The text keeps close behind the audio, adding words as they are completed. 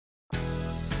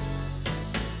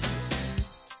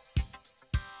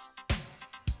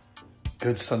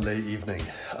Good Sunday evening.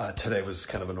 Today was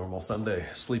kind of a normal Sunday,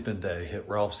 sleep-in day. Hit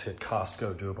Ralph's, hit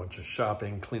Costco, do a bunch of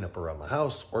shopping, clean up around the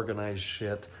house, organize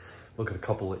shit, look at a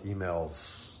couple of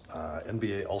emails.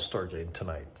 NBA All-Star game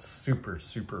tonight. Super,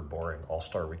 super boring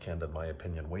All-Star weekend in my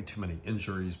opinion. Way too many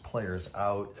injuries, players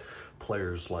out,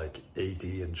 players like AD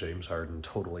and James Harden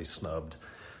totally snubbed.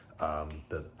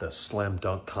 The slam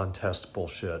dunk contest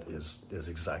bullshit is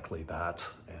exactly that.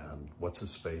 And what's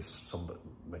his face? Somebody,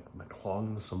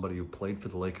 McClung, somebody who played for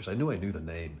the Lakers. I knew the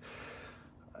name.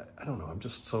 I don't know. I'm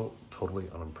just so totally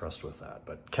unimpressed with that.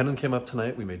 But Kenan came up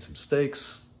tonight. We made some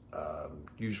steaks.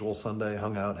 Usual Sunday,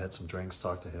 hung out, had some drinks,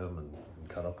 talked to him, and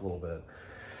cut up a little bit.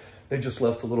 They just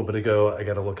left a little bit ago. I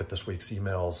got to look at this week's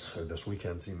emails, or this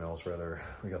weekend's emails rather.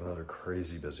 We got another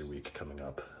crazy busy week coming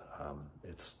up.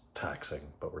 It's taxing,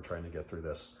 but we're trying to get through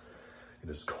this. It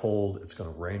is cold. It's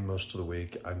going to rain most of the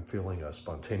week. I'm feeling a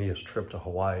spontaneous trip to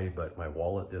Hawaii, but my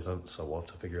wallet isn't, so we'll have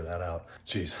to figure that out.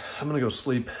 Jeez, I'm going to go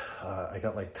sleep. I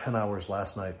got like 10 hours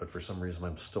last night, but for some reason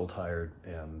I'm still tired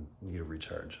and need a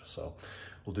recharge. So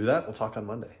we'll do that. We'll talk on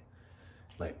Monday.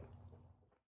 Night.